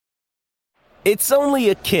It's only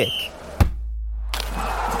a kick,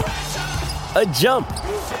 a jump,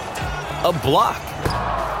 a block.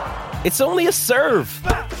 It's only a serve.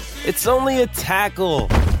 It's only a tackle,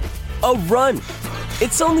 a run.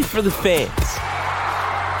 It's only for the fans.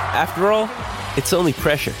 After all, it's only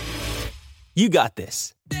pressure. You got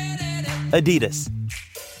this. Adidas.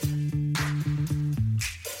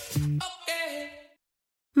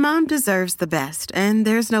 Mom deserves the best, and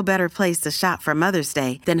there's no better place to shop for Mother's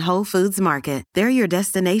Day than Whole Foods Market. They're your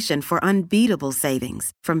destination for unbeatable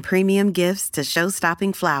savings, from premium gifts to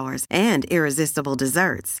show-stopping flowers and irresistible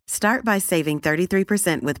desserts. Start by saving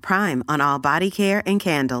 33% with Prime on all body care and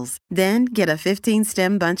candles. Then get a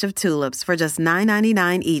 15-stem bunch of tulips for just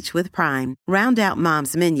 $9.99 each with Prime. Round out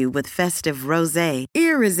Mom's menu with festive rosé,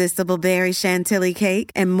 irresistible berry chantilly cake,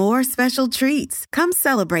 and more special treats. Come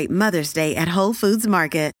celebrate Mother's Day at Whole Foods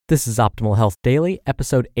Market. This is Optimal Health Daily,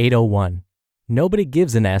 episode 801. Nobody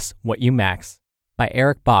Gives an S What You Max, by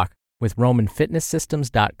Eric Bach with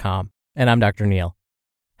RomanFitnessSystems.com. And I'm Dr. Neil.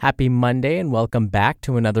 Happy Monday and welcome back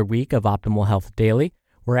to another week of Optimal Health Daily,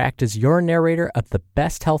 where I act as your narrator of the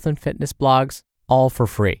best health and fitness blogs, all for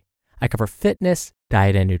free. I cover fitness,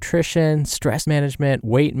 diet and nutrition, stress management,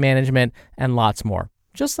 weight management, and lots more,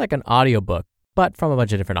 just like an audiobook, but from a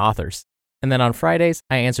bunch of different authors. And then on Fridays,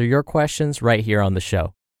 I answer your questions right here on the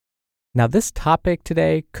show. Now, this topic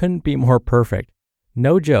today couldn't be more perfect.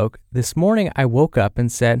 No joke, this morning I woke up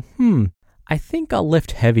and said, I think I'll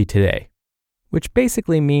lift heavy today. Which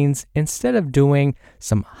basically means instead of doing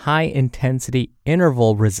some high-intensity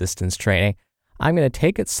interval resistance training, I'm going to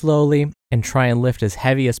take it slowly and try and lift as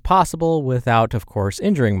heavy as possible without, of course,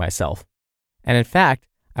 injuring myself. And in fact,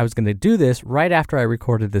 I was going to do this right after I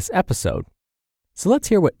recorded this episode. So let's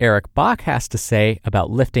hear what Eric Bach has to say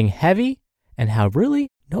about lifting heavy and how really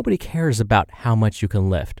nobody cares about how much you can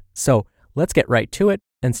lift. So let's get right to it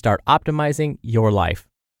and start optimizing your life.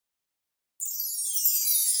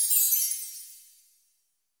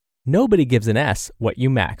 Nobody Gives an S What You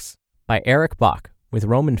Max, by Eric Bach with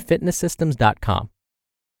RomanFitnessSystems.com.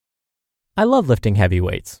 I love lifting heavy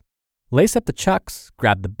weights. Lace up the chucks,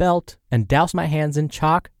 grab the belt, and douse my hands in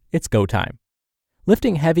chalk. It's go time.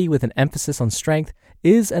 Lifting heavy with an emphasis on strength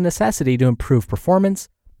is a necessity to improve performance,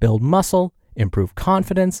 build muscle, improve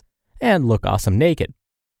confidence, and look awesome naked.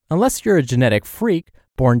 Unless you're a genetic freak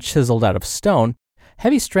born chiseled out of stone,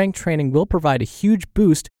 heavy strength training will provide a huge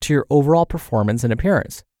boost to your overall performance and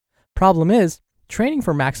appearance. Problem is, training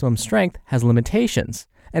for maximum strength has limitations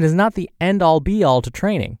and is not the end-all be-all to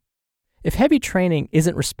training. If heavy training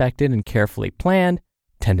isn't respected and carefully planned,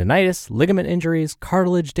 tendinitis, ligament injuries,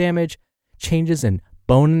 cartilage damage, changes in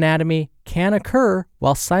bone anatomy can occur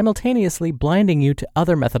while simultaneously blinding you to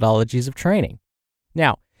other methodologies of training.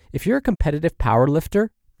 Now, if you're a competitive power lifter,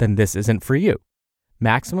 then this isn't for you.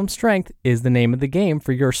 Maximum strength is the name of the game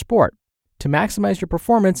for your sport. To maximize your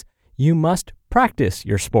performance, you must practice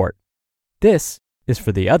your sport. This is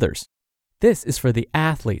for the others. This is for the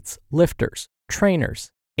athletes, lifters,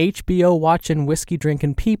 trainers, HBO watching, whiskey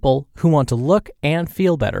drinking people who want to look and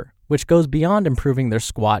feel better, which goes beyond improving their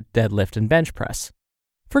squat, deadlift, and bench press.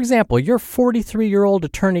 For example, your 43-year-old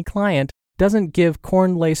attorney client doesn't give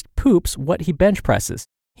corn-laced poops what he bench presses.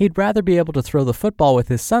 He'd rather be able to throw the football with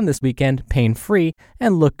his son this weekend pain-free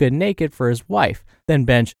and look good naked for his wife than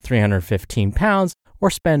bench 315 pounds or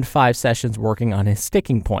spend 5 sessions working on his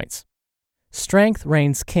sticking points. Strength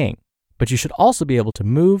reigns king, but you should also be able to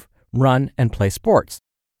move, run, and play sports.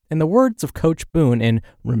 In the words of Coach Boone in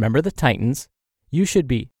Remember the Titans, you should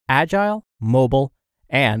be agile, mobile,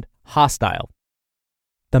 and hostile.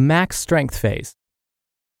 The max strength phase.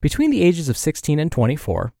 Between the ages of 16 and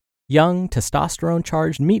 24, young,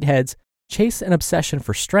 testosterone-charged meatheads chase an obsession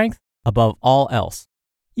for strength above all else.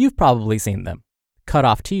 You've probably seen them.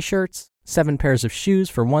 Cut-off t-shirts, 7 pairs of shoes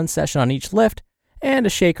for 1 session on each lift, and a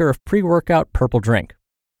shaker of pre-workout purple drink.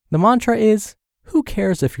 The mantra is, who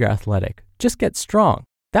cares if you're athletic? Just get strong.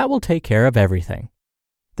 That will take care of everything.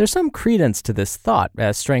 There's some credence to this thought,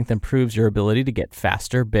 as strength improves your ability to get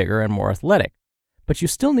faster, bigger, and more athletic. But you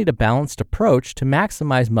still need a balanced approach to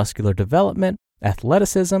maximize muscular development,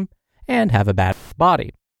 athleticism, and have a bad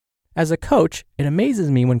body. As a coach, it amazes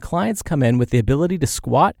me when clients come in with the ability to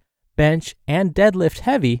squat, bench, and deadlift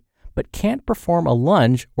heavy, but can't perform a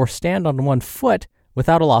lunge or stand on one foot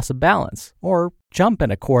without a loss of balance, or jump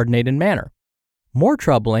in a coordinated manner. More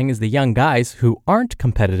troubling is the young guys who aren't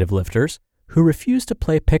competitive lifters, who refuse to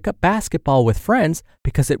play pickup basketball with friends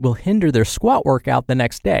because it will hinder their squat workout the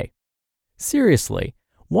next day. Seriously,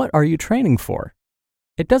 what are you training for?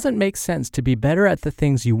 It doesn't make sense to be better at the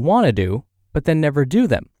things you want to do, but then never do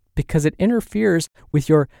them, because it interferes with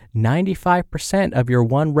your 95% of your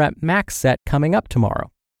 1-rep max set coming up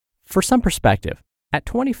tomorrow. For some perspective, at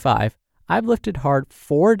 25, I've lifted hard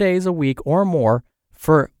 4 days a week or more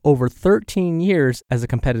for over 13 years as a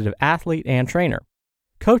competitive athlete and trainer.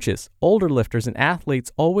 Coaches, older lifters, and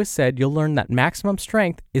athletes always said you'll learn that maximum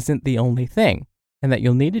strength isn't the only thing, and that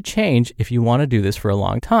you'll need to change if you want to do this for a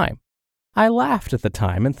long time. I laughed at the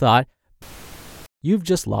time and thought, you've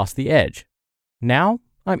just lost the edge. Now,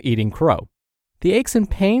 I'm eating crow. The aches and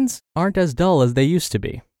pains aren't as dull as they used to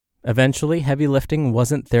be. Eventually, heavy lifting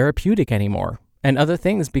wasn't therapeutic anymore, and other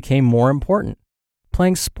things became more important.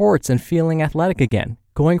 Playing sports and feeling athletic again,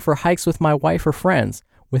 going for hikes with my wife or friends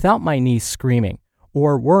without my knees screaming,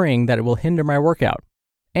 or worrying that it will hinder my workout.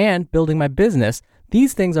 And building my business,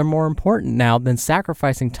 these things are more important now than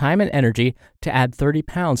sacrificing time and energy to add 30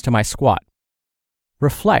 pounds to my squat.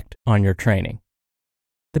 Reflect on your training.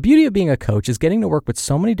 The beauty of being a coach is getting to work with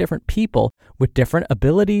so many different people with different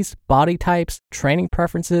abilities, body types, training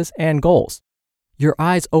preferences, and goals. Your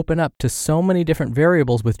eyes open up to so many different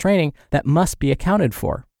variables with training that must be accounted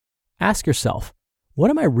for. Ask yourself, what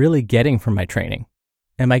am I really getting from my training?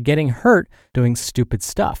 Am I getting hurt doing stupid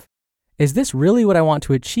stuff? Is this really what I want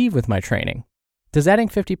to achieve with my training? Does adding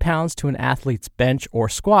 50 pounds to an athlete's bench or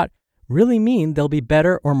squat really mean they'll be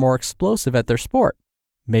better or more explosive at their sport?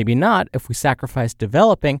 Maybe not if we sacrifice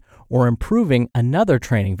developing or improving another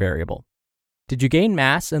training variable. Did you gain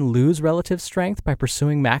mass and lose relative strength by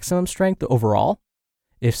pursuing maximum strength overall?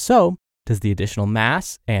 If so, does the additional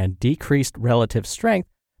mass and decreased relative strength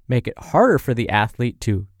make it harder for the athlete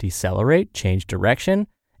to decelerate, change direction,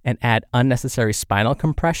 and add unnecessary spinal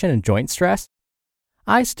compression and joint stress?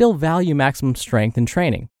 I still value maximum strength in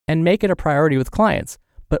training and make it a priority with clients,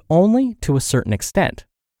 but only to a certain extent.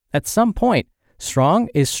 At some point, strong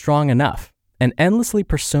is strong enough, and endlessly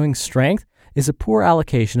pursuing strength is a poor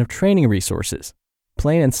allocation of training resources.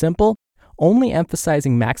 Plain and simple, only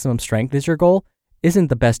emphasizing maximum strength as your goal isn't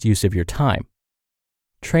the best use of your time.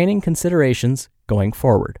 Training considerations going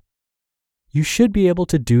forward. You should be able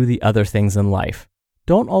to do the other things in life.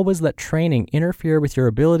 Don't always let training interfere with your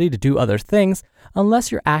ability to do other things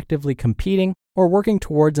unless you're actively competing or working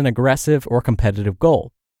towards an aggressive or competitive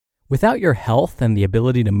goal. Without your health and the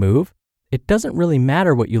ability to move, it doesn't really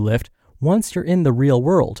matter what you lift once you're in the real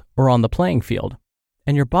world or on the playing field.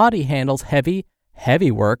 And your body handles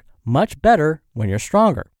heavy work much better when you're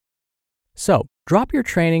stronger. So, drop your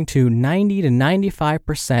training to 90 to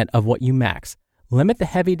 95% of what you max. Limit the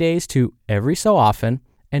heavy days to every so often,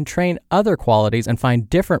 and train other qualities and find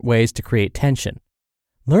different ways to create tension.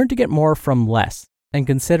 Learn to get more from less, and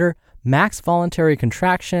consider max voluntary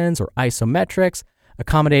contractions or isometrics,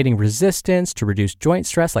 accommodating resistance to reduce joint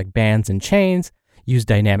stress like bands and chains, use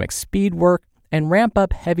dynamic speed work, and ramp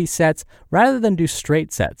up heavy sets rather than do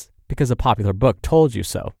straight sets because a popular book told you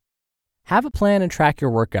so. Have a plan and track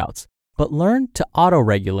your workouts, but learn to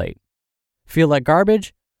auto-regulate. Feel like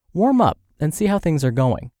garbage? Warm up and see how things are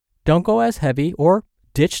going. Don't go as heavy or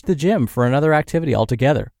ditch the gym for another activity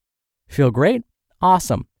altogether. Feel great?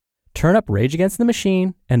 Awesome. Turn up Rage Against the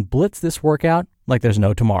Machine and blitz this workout like there's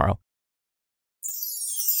no tomorrow.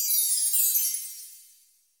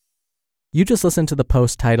 You just listened to the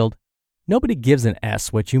post titled, Nobody Gives an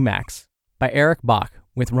S What You Max by Eric Bach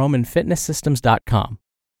with RomanFitnessSystems.com.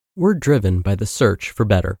 We're driven by the search for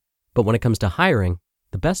better, but when it comes to hiring,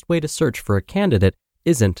 the best way to search for a candidate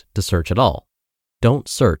isn't to search at all. Don't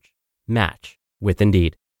search, match with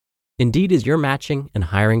Indeed. Indeed is your matching and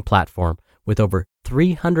hiring platform with over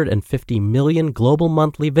 350 million global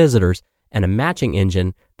monthly visitors and a matching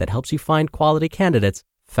engine that helps you find quality candidates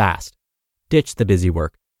fast. Ditch the busy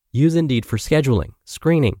work. Use Indeed for scheduling,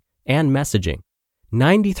 screening, and messaging.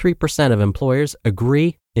 93% of employers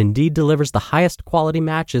agree Indeed delivers the highest quality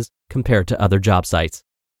matches compared to other job sites.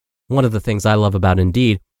 One of the things I love about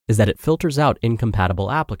Indeed is that it filters out incompatible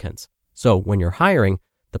applicants. So when you're hiring,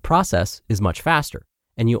 the process is much faster,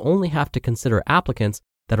 and you only have to consider applicants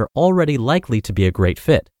that are already likely to be a great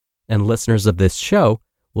fit. And listeners of this show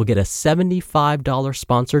will get a $75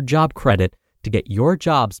 sponsored job credit to get your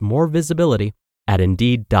jobs more visibility at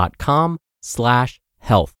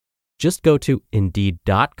Indeed.com/health. Just go to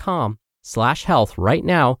Indeed.com/health right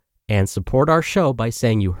now and support our show by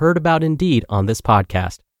saying you heard about Indeed on this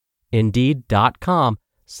podcast.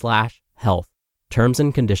 Indeed.com/health. Terms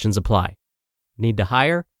and conditions apply. Need to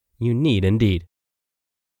hire? You need Indeed.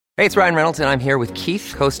 Hey, it's Ryan Reynolds, and I'm here with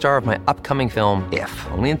Keith, co-star of my upcoming film,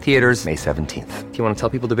 If, only in theaters May 17th. Do you want to tell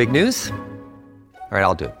people the big news? All right,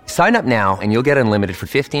 I'll do it. Sign up now and you'll get unlimited for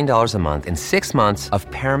 $15 a month and 6 months of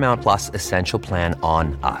Paramount Plus Essential Plan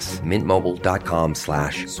on us.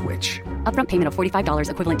 mintmobile.com/switch. Upfront payment of $45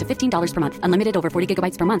 equivalent to $15 per month. Unlimited over 40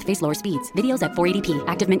 gigabytes per month. Face lower speeds. Videos at 480p.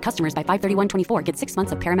 Active Mint customers by 531.24 get 6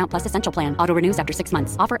 months of Paramount Plus Essential Plan. Auto renews after 6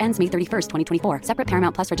 months. Offer ends May 31st, 2024. Separate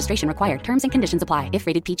Paramount Plus registration required. Terms and conditions apply if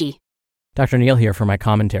rated PG. Dr. Neal here for my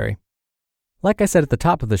commentary. Like I said at the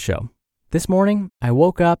top of the show, this morning I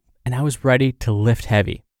woke up and I was ready to lift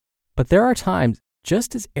heavy. But there are times,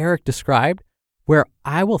 just as Eric described, where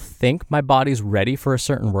I will think my body's ready for a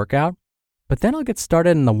certain workout, but then I'll get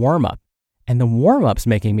started in the warm-up, and the warm-up's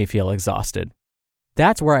making me feel exhausted.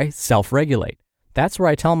 That's where I self-regulate. That's where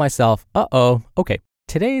I tell myself, okay,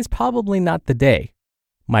 today is probably not the day.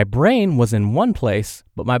 My brain was in one place,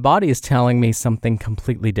 but my body is telling me something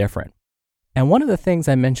completely different. And one of the things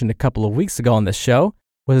I mentioned a couple of weeks ago on this show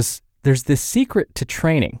was there's this secret to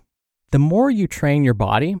training. The more you train your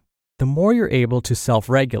body, the more you're able to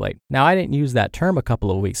self-regulate. Now, I didn't use that term a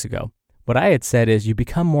couple of weeks ago. What I had said is you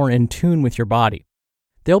become more in tune with your body.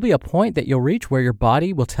 There'll be a point that you'll reach where your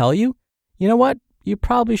body will tell you, you know what, you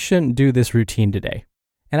probably shouldn't do this routine today.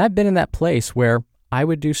 And I've been in that place where I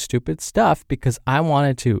would do stupid stuff because I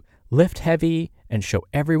wanted to lift heavy and show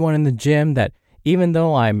everyone in the gym that even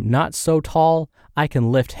though I'm not so tall, I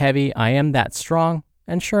can lift heavy, I am that strong.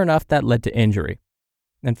 And sure enough, that led to injury.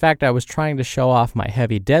 In fact, I was trying to show off my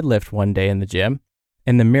heavy deadlift one day in the gym.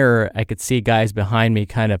 In the mirror, I could see guys behind me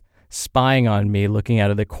kind of spying on me, looking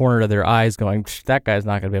out of the corner of their eyes going, that guy's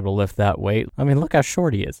not going to be able to lift that weight. I mean, look how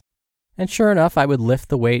short he is. And sure enough, I would lift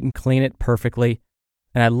the weight and clean it perfectly.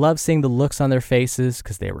 And I loved seeing the looks on their faces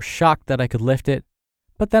because they were shocked that I could lift it.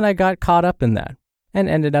 But then I got caught up in that and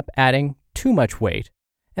ended up adding too much weight.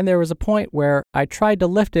 And there was a point where I tried to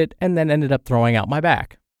lift it and then ended up throwing out my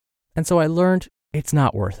back. And so I learned it's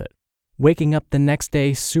not worth it. Waking up the next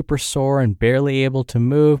day super sore and barely able to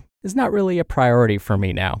move is not really a priority for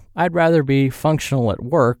me now. I'd rather be functional at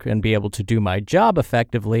work and be able to do my job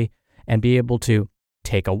effectively and be able to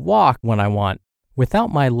take a walk when I want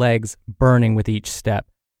without my legs burning with each step.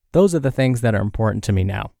 Those are the things that are important to me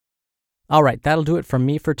now. All right, that'll do it from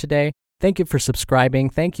me for today. Thank you for subscribing.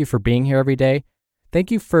 Thank you for being here every day.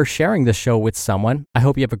 Thank you for sharing this show with someone. I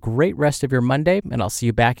hope you have a great rest of your Monday, and I'll see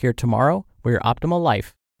you back here tomorrow where your optimal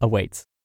life awaits.